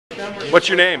What's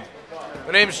your name?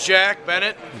 My name's Jack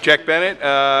Bennett. Jack Bennett.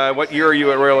 What year are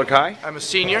you at Royal Oak High? I'm a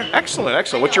senior. Excellent,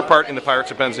 excellent. What's your part in the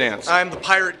Pirates of Penzance? I'm the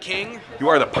Pirate King. You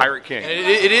are the Pirate King. And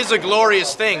it is a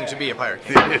glorious thing to be a Pirate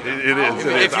King. it is.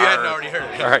 If you hadn't already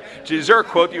heard it. All right. Is there a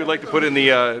quote you would like to put in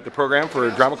the program for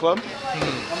Drama Club?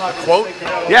 A quote?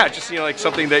 Yeah, just like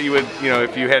something that you would,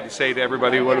 if you had to say to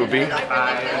everybody, what it would be?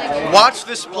 Watch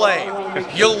this play.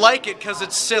 You'll like it because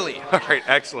it's silly. All right,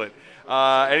 excellent.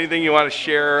 Anything you want to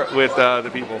share with the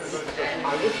people?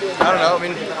 I don't know.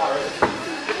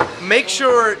 I mean, make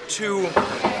sure to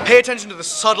pay attention to the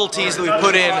subtleties that we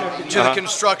put in to the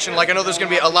construction. Like, I know there's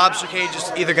going to be a lobster cage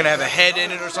that's either going to have a head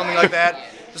in it or something like that.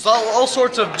 There's all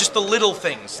sorts of just the little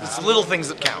things. It's the little things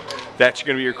that count. That's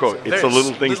going to be your quote. It's the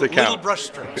little things that count. Little brush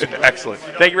strokes. Excellent.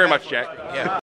 Thank you very much, Jack. Yeah.